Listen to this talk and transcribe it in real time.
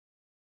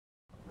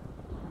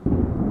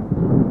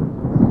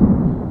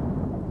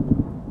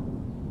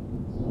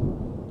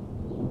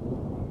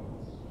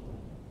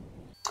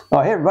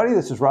Hey everybody,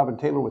 this is Robin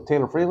Taylor with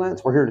Taylor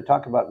Freelance. We're here to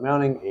talk about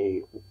mounting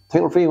a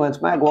Taylor Freelance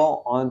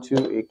Magwell onto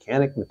a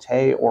Canik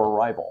Mete or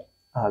rival.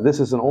 This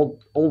is an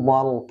old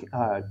model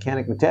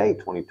Canik Mete,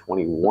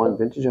 2021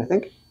 vintage, I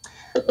think.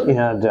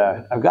 And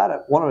I've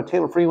got one of a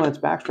Taylor Freelance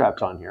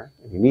backstraps on here.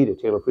 You need a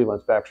Taylor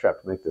Freelance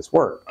backstrap to make this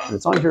work. And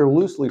it's on here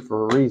loosely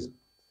for a reason.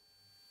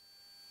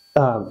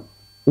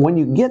 When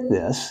you get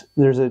this,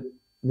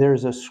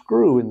 there's a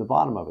screw in the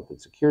bottom of it that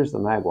secures the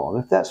magwell.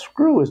 And if that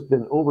screw has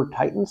been over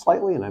tightened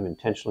slightly, and I'm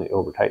intentionally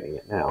over tightening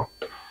it now,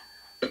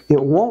 it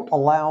won't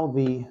allow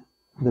the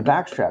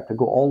backstrap to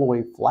go all the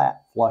way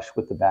flat flush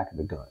with the back of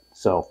the gun.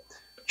 So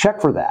check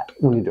for that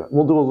when you do it.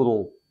 We'll do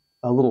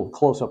a little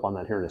close up on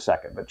that here in a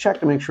second, but check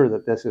to make sure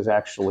that this is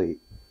actually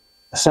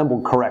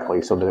assembled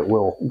correctly so that it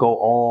will go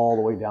all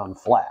the way down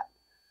flat.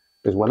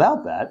 Because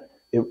without that,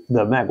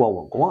 the magwell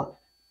won't go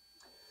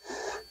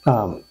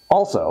on.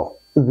 Also,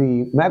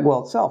 the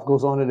magwell itself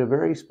goes on at a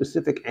very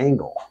specific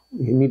angle.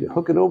 You need to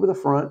hook it over the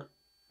front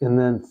and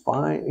then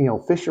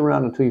fish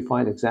around until you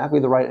find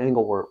exactly the right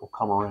angle where it will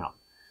come around.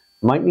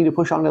 You might need to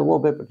push on it a little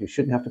bit, but you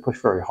shouldn't have to push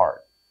very hard.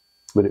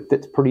 But it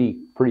fits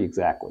pretty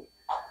exactly.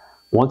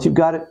 Once you've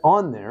got it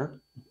on there,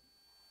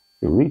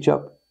 you reach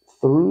up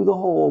through the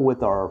hole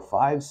with our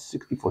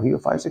 5/64, you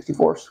got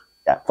 5/64s?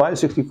 Yeah,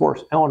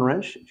 5/64 Allen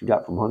wrench that you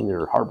got from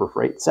your Harbor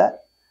Freight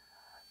set,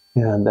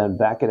 and then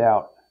back it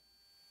out.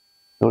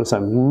 Notice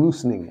I'm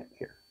loosening it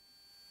here,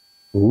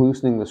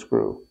 loosening the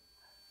screw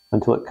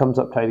until it comes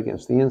up tight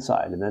against the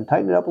inside, and then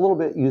tighten it up a little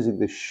bit using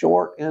the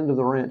short end of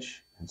the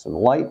wrench and some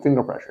light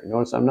finger pressure.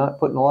 Notice I'm not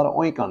putting a lot of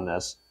oink on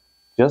this,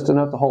 just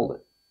enough to hold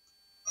it.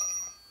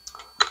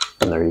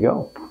 And there you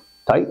go.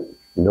 Tight,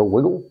 no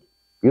wiggle,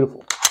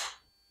 beautiful.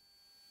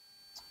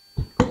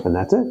 And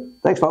that's it.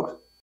 Thanks, folks.